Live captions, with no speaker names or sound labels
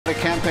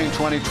Campaign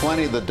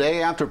 2020, the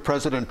day after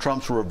President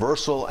Trump's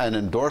reversal and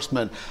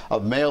endorsement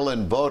of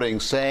mail-in voting,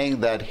 saying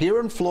that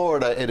here in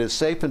Florida it is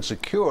safe and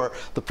secure,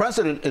 the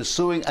president is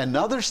suing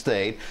another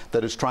state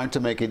that is trying to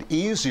make it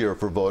easier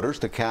for voters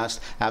to cast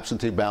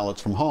absentee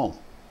ballots from home.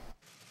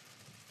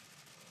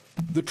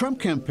 The Trump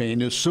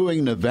campaign is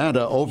suing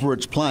Nevada over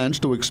its plans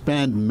to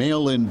expand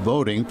mail-in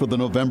voting for the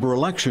November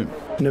election.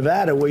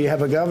 Nevada, where you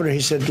have a governor,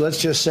 he said,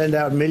 let's just send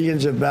out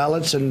millions of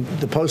ballots and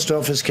the post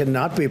office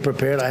cannot be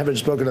prepared. I haven't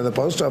spoken to the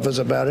post office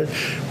about it,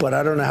 but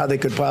I don't know how they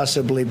could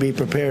possibly be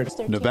prepared.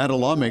 Nevada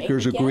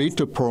lawmakers agreed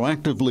to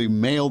proactively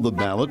mail the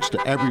ballots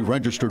to every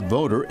registered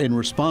voter in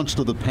response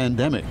to the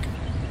pandemic.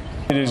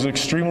 It is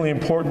extremely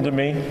important to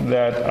me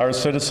that our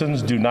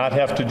citizens do not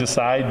have to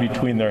decide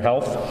between their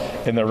health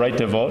and their right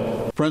to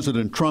vote.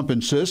 President Trump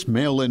insists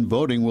mail-in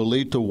voting will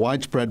lead to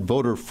widespread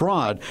voter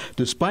fraud,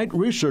 despite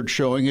research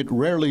showing it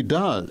rarely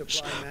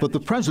does. But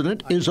the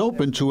president is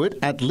open to it,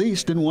 at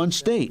least in one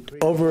state.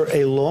 Over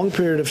a long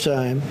period of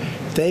time,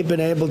 they've been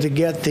able to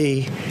get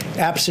the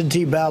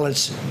absentee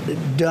ballots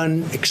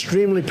done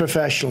extremely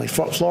professionally.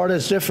 Florida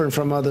is different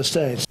from other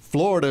states.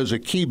 Florida is a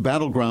key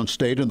battleground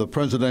state in the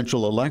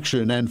presidential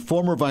election, and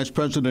former Vice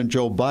President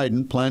Joe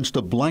Biden plans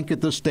to blanket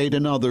the state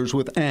and others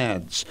with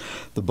ads.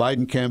 The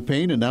Biden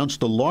campaign announced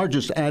the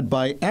largest ad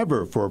buy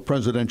ever for a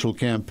presidential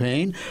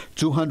campaign,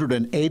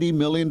 $280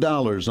 million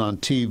on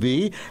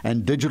TV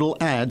and digital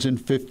ads in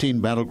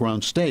 15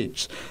 battleground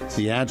states.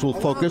 The ads will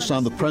focus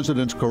on the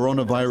president's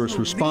coronavirus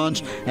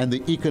response and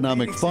the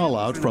economic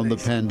fallout from the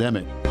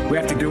pandemic. We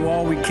have to do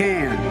all we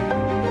can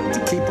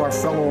to keep our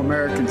fellow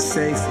Americans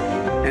safe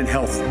and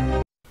healthy.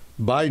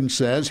 Biden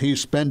says he's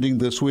spending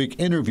this week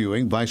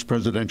interviewing vice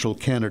presidential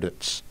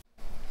candidates.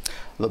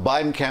 The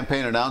Biden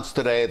campaign announced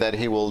today that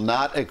he will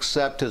not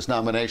accept his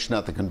nomination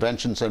at the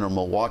Convention Center in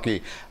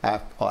Milwaukee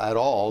at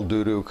all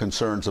due to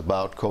concerns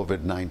about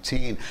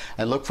COVID-19.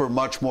 And look for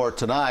much more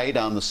tonight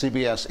on the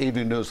CBS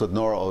Evening News with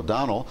Norah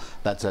O'Donnell.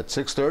 That's at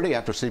 6:30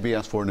 after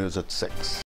CBS 4 News at 6.